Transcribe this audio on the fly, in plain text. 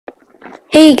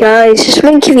Hey guys, it's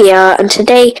Monkey VR, and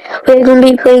today we're going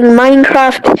to be playing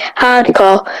Minecraft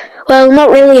Hardcore. Well, not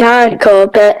really hardcore,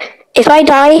 but if I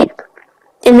die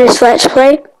in this Let's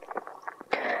Play,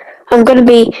 I'm going to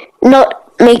be not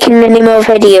making any more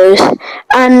videos.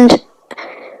 And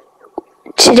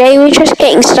today we're just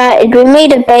getting started. We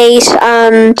made a base,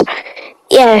 and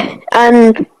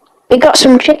we got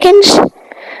some chickens,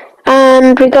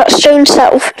 and we got stone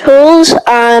set of tools,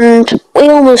 and we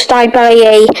almost died by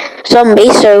a zombie,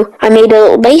 so I made a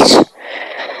little base.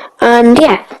 And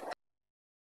yeah.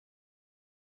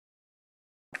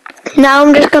 Now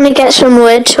I'm just going to get some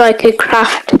wood so I could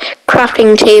craft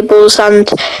crafting tables and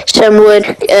some wood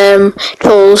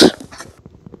tools.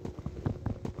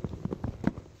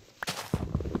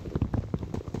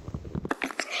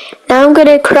 Now I'm going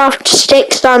to craft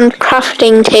sticks and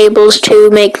crafting tables to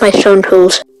make my stone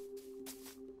tools.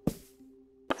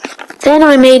 Then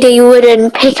I made a wooden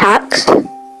pickaxe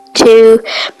to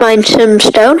mine some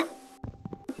stone.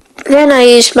 Then I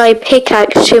used my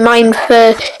pickaxe to mine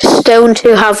for stone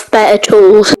to have better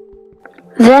tools.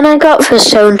 Then I got for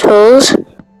stone tools.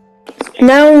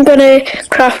 Now I'm going to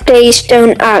craft a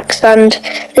stone axe, and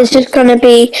this is going to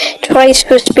be twice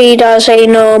the speed as a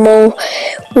normal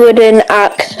wooden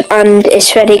axe, and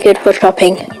it's very good for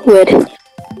chopping wood.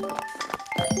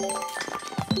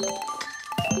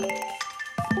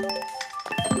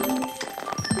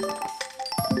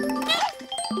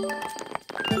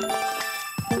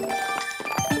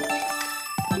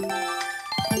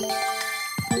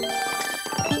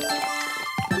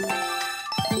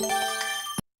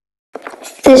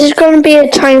 This is going to be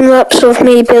a time lapse of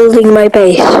me building my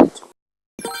base.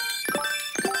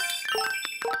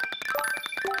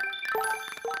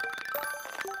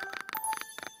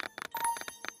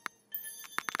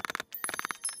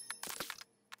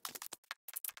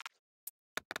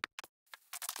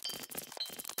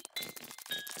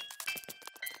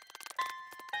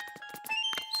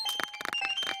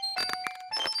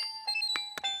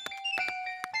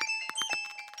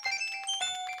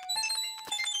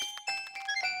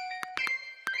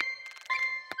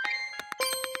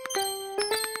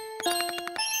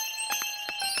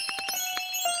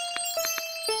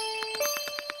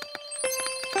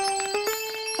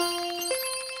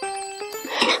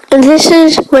 And this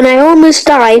is when I almost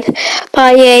died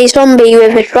by a zombie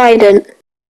with a trident.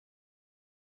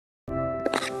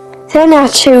 Then I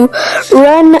had to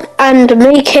run and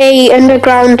make a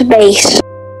underground base.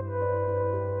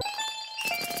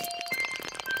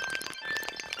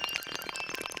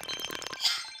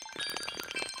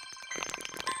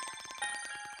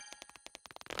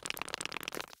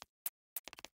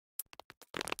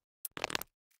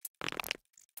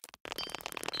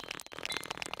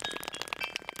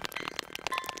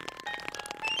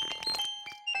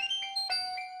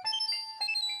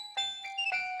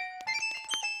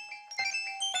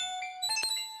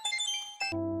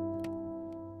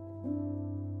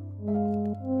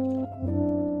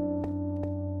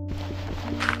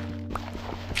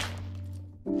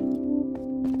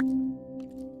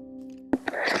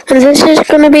 And this is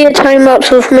going to be a time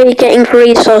lapse of me getting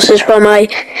resources from my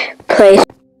place.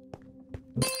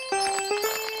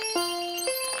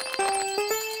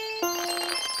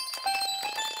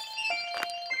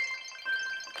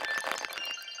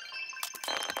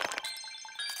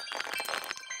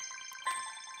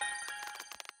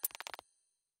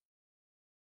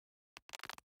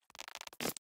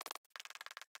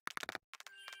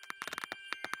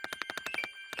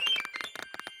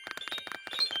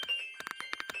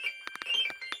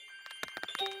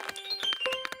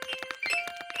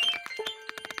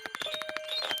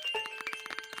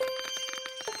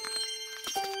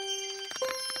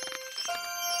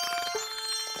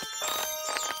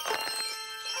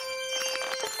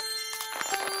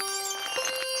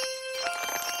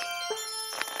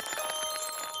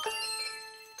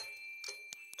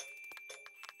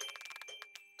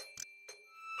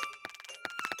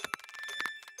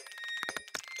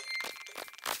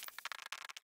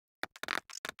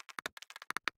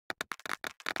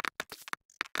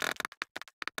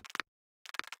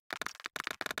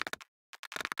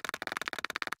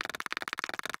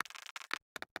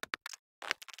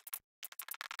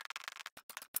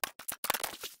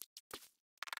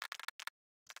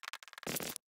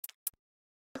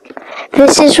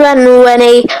 This is when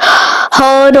a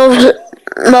horde of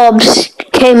mobs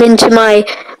came into my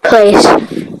place.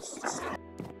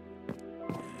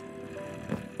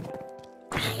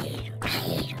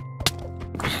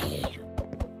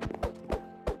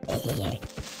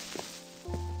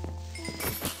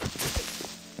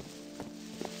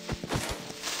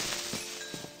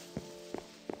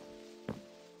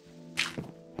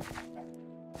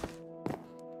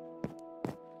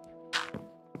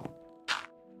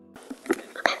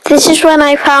 This is when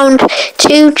I found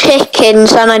 2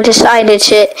 chickens and I decided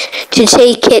to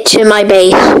take it to my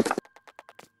base.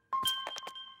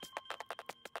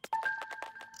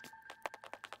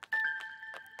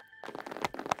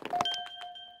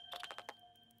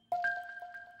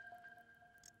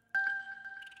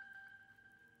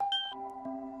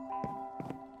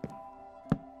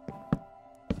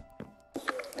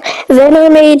 Then I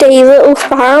made a little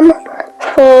farm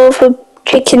for the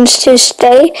chickens to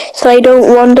stay so they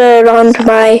don't wander around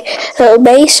my little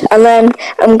base, and then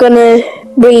I'm gonna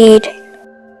breed.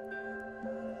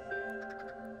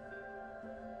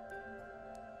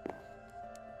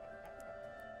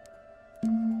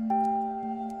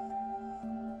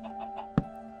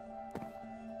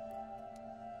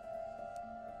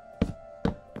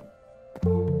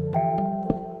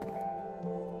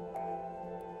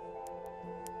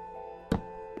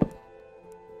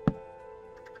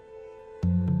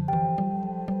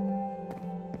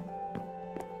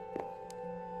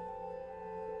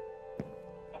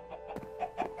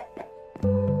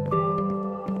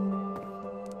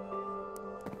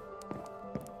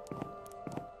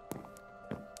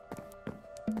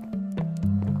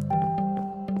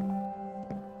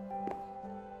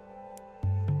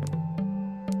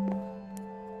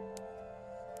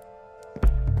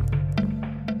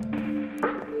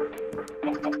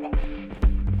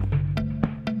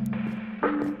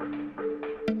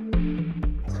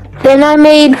 Then I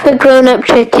made the grown-up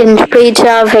chickens breed to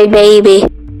have a baby.